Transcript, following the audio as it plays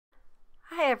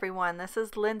Hi everyone, this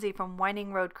is Lindsay from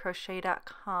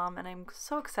windingroadcrochet.com, and I'm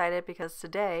so excited because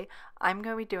today I'm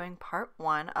going to be doing part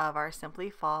 1 of our Simply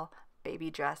Fall baby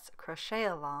dress crochet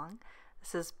along.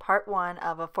 This is part 1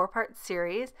 of a 4-part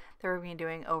series that we're going to be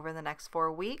doing over the next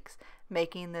 4 weeks,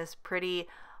 making this pretty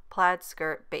plaid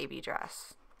skirt baby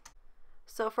dress.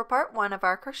 So for part 1 of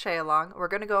our crochet along, we're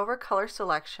going to go over color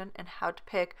selection and how to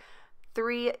pick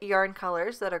 3 yarn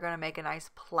colors that are going to make a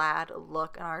nice plaid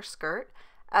look in our skirt.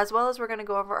 As well as we're going to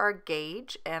go over our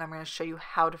gauge, and I'm going to show you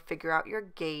how to figure out your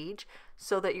gauge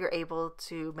so that you're able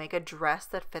to make a dress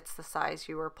that fits the size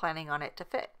you were planning on it to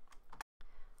fit.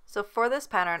 So for this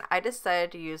pattern, I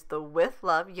decided to use the With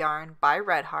Love yarn by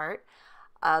Red Heart.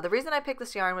 The reason I picked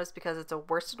this yarn was because it's a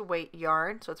worsted weight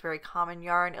yarn, so it's a very common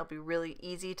yarn. It'll be really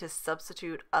easy to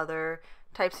substitute other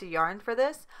types of yarn for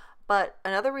this. But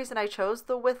another reason I chose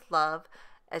the With Love,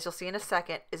 as you'll see in a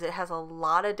second, is it has a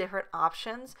lot of different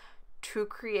options to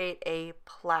create a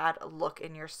plaid look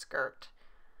in your skirt.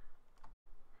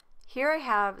 Here I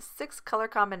have 6 color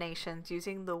combinations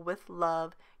using the With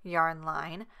Love yarn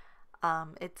line.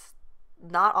 It's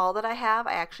not all that I have.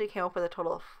 I actually came up with a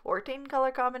total of 14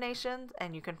 color combinations,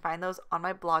 and you can find those on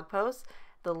my blog post.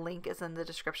 The link is in the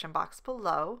description box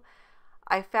below.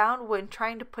 I found when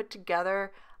trying to put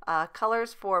together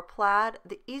colors for plaid,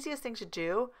 the easiest thing to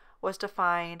do was to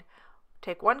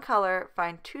take one color,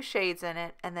 find 2 shades in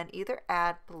it, and then either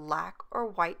add black or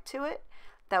white to it.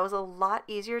 That was a lot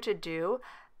easier to do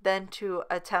than to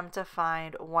attempt to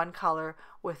find one color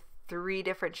with 3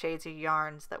 different shades of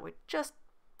yarns that were just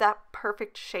that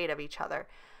perfect shade of each other.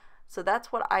 So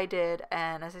that's what I did,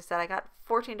 and as I said, I got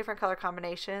 14 different color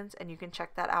combinations, and you can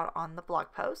check that out on the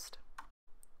blog post.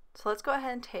 So let's go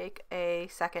ahead and take a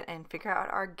second and figure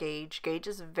out our gauge. Gauge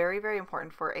is very, very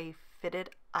important for a fitted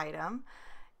item.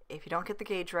 If you don't get the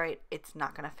gauge right, it's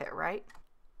not going to fit right.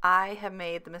 I have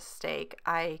made the mistake,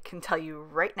 I can tell you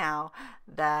right now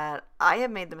that I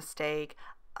have made the mistake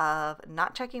of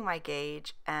not checking my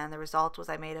gauge, and the result was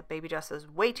I made a baby dress that was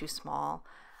way too small.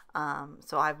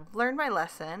 So I've learned my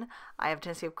lesson. I have a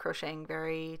tendency of crocheting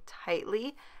very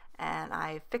tightly, and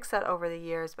I've fixed that over the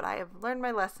years, but I have learned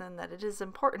my lesson that it is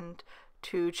important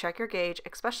to check your gauge,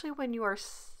 especially when you are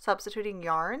substituting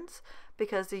yarns,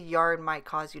 because the yarn might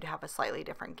cause you to have a slightly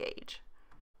different gauge.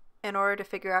 In order to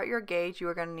figure out your gauge, you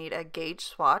are going to need a gauge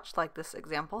swatch like this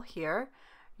example here.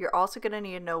 You're also going to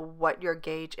need to know what your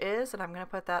gauge is, and I'm going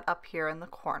to put that up here in the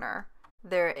corner.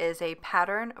 There is a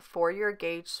pattern for your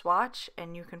gauge swatch,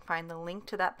 and you can find the link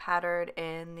to that pattern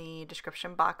in the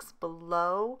description box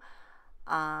below.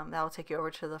 That will take you over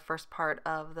to the first part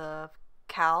of the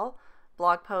CAL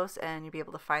blog post, and you'll be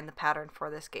able to find the pattern for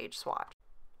this gauge swatch.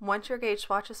 Once your gauge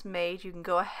swatch is made, you can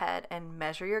go ahead and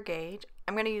measure your gauge.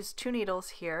 I'm going to use 2 needles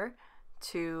here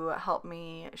to help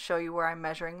me show you where I'm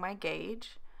measuring my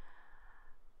gauge.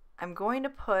 I'm going to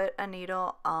put a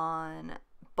needle on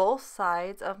both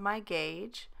sides of my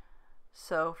gauge.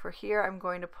 So for here, I'm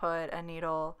going to put a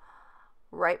needle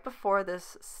right before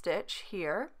this stitch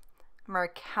here. I'm going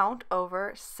to count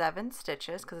over 7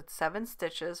 stitches because it's 7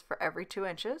 stitches for every 2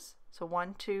 inches. So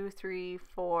 1, 2, 3,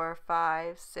 4,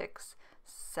 5, 6,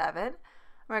 7. I'm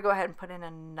going to go ahead and put in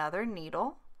another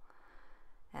needle.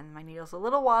 And my needle's a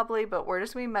little wobbly, but we're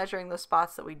just going to be measuring the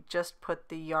spots that we just put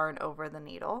the yarn over the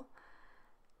needle.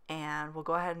 And we'll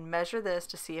go ahead and measure this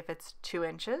to see if it's 2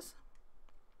 inches.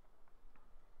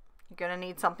 You're going to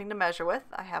need something to measure with.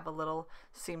 I have a little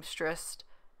seamstress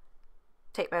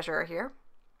tape measure here.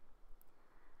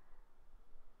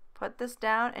 Put this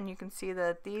down, and you can see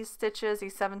that these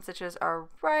 7 stitches are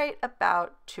right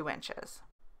about 2 inches,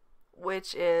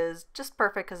 which is just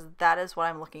perfect because that is what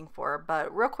I'm looking for.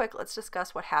 But real quick, let's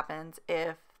discuss what happens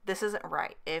if this isn't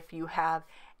right. If you have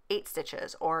 8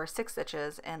 stitches or 6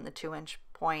 stitches in the 2-inch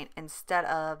point instead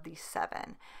of the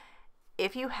 7.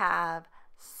 If you have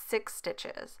 6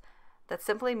 stitches, that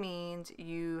simply means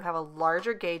you have a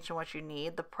larger gauge than what you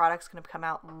need. The product's going to come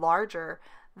out larger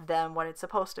than what it's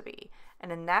supposed to be.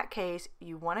 And in that case,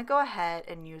 you want to go ahead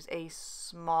and use a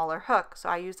smaller hook. So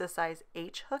I used a size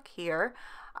H hook here.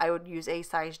 I would use a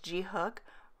size G hook,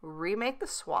 remake the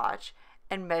swatch,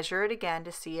 and measure it again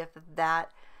to see if that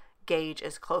gauge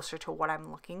is closer to what I'm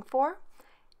looking for.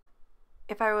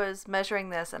 If I was measuring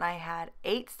this and I had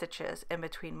 8 stitches in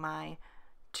between my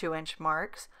 2-inch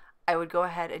marks, I would go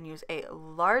ahead and use a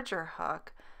larger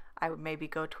hook. I would maybe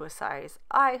go to a size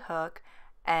I hook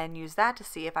and use that to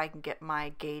see if I can get my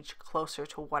gauge closer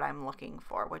to what I'm looking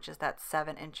for, which is that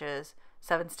 7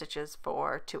 stitches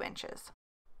for 2 inches.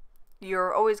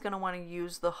 You're always going to want to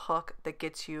use the hook that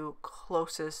gets you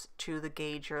closest to the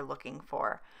gauge you're looking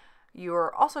for.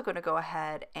 You're also going to go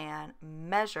ahead and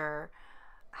measure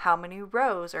how many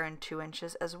rows are in 2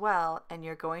 inches as well, and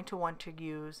you're going to want to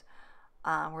use,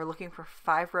 we're looking for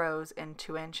 5 rows in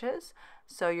 2 inches,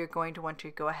 so you're going to want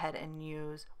to go ahead and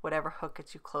use whatever hook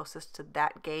gets you closest to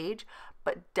that gauge,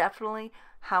 but definitely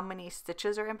how many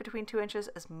stitches are in between 2 inches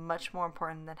is much more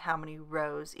important than how many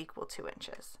rows equal 2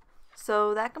 inches.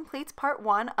 So that completes part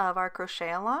 1 of our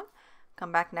crochet along.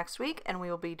 Come back next week and we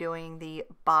will be doing the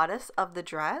bodice of the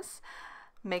dress.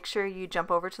 Make sure you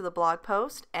jump over to the blog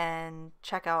post and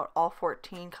check out all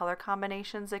 14 color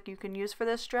combinations that you can use for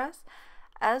this dress,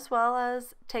 as well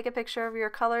as take a picture of your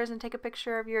colors and take a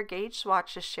picture of your gauge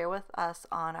swatch to share with us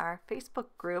on our Facebook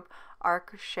group, Our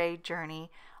Crochet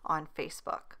Journey on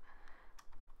Facebook.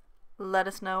 Let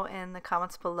us know in the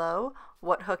comments below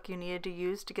what hook you needed to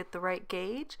use to get the right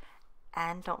gauge,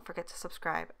 and don't forget to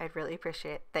subscribe. I'd really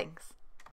appreciate it. Thanks.